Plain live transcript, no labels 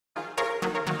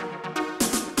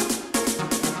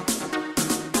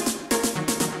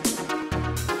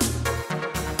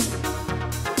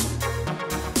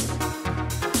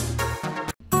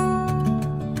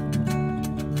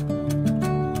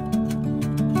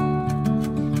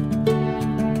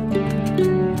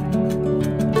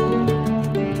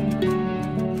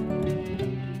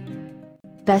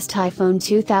Best iPhone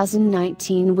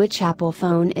 2019. Which Apple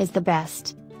phone is the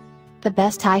best? The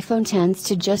best iPhone tends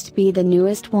to just be the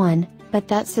newest one, but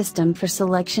that system for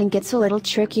selection gets a little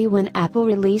tricky when Apple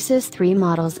releases 3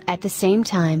 models at the same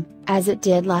time, as it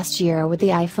did last year with the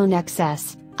iPhone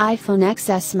XS, iPhone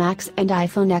XS Max and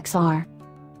iPhone XR.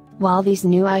 While these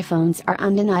new iPhones are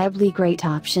undeniably great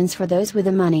options for those with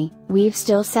the money, we've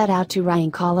still set out to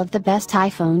rank all of the best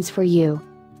iPhones for you.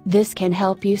 This can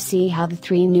help you see how the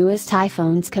 3 newest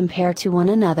iPhones compare to one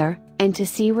another, and to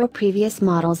see where previous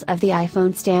models of the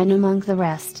iPhone stand among the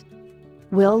rest.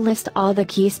 We'll list all the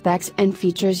key specs and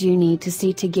features you need to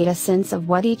see to get a sense of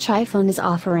what each iPhone is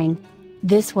offering.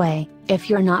 This way, if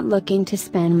you're not looking to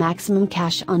spend maximum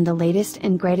cash on the latest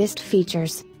and greatest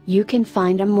features, you can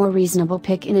find a more reasonable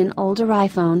pick in an older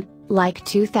iPhone, like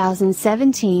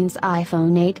 2017's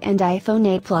iPhone 8 and iPhone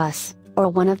 8 Plus, or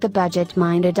one of the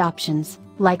budget-minded options,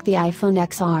 like the iPhone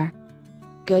XR.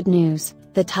 Good news,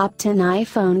 the top 10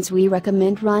 iPhones we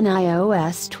recommend run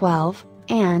iOS 12,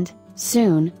 and,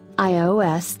 soon,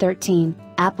 iOS 13,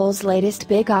 Apple's latest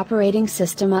big operating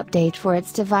system update for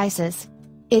its devices.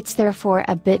 It's therefore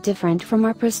a bit different from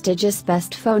our prestigious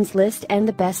best phones list and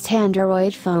the best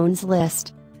Android phones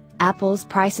list. Apple's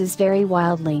prices vary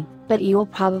wildly, but you'll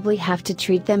probably have to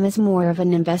treat them as more of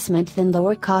an investment than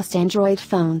lower-cost Android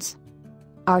phones.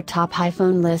 Our top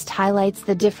iPhone list highlights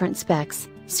the different specs,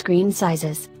 screen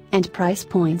sizes, and price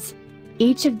points.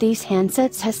 Each of these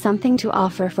handsets has something to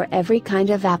offer for every kind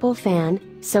of Apple fan,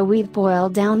 so we've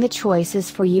boiled down the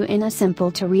choices for you in a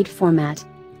simple-to-read format.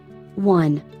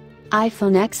 1.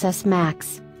 iPhone XS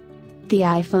Max. The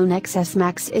iPhone XS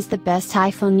Max is the best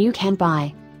iPhone you can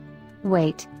buy.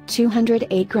 Weight,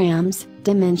 208 grams,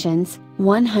 dimensions,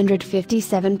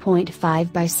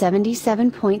 157.5 by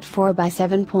 77.4 by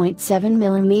 7.7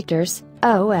 millimeters,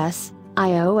 OS,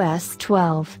 iOS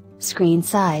 12, screen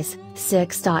size,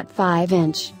 6.5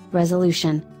 inch,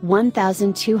 resolution,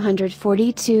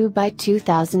 1242 by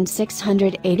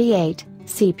 2688,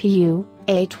 CPU,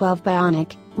 A12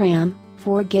 Bionic, RAM,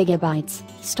 4 GB,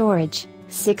 storage,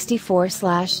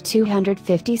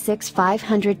 64/256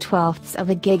 512ths of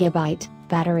a gigabyte,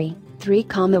 battery,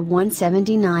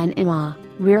 3,179 mAh,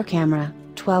 rear camera,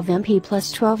 12 MP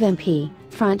plus 12 MP,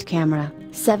 front camera,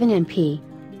 7 MP.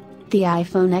 The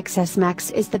iPhone XS Max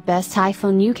is the best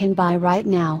iPhone you can buy right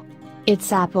now.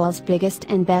 It's Apple's biggest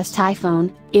and best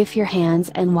iPhone, if your hands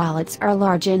and wallets are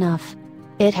large enough.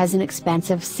 It has an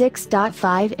expansive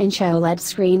 6.5-inch OLED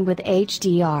screen with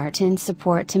HDR10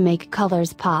 support to make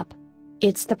colors pop.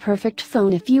 It's the perfect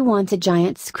phone if you want a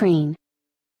giant screen.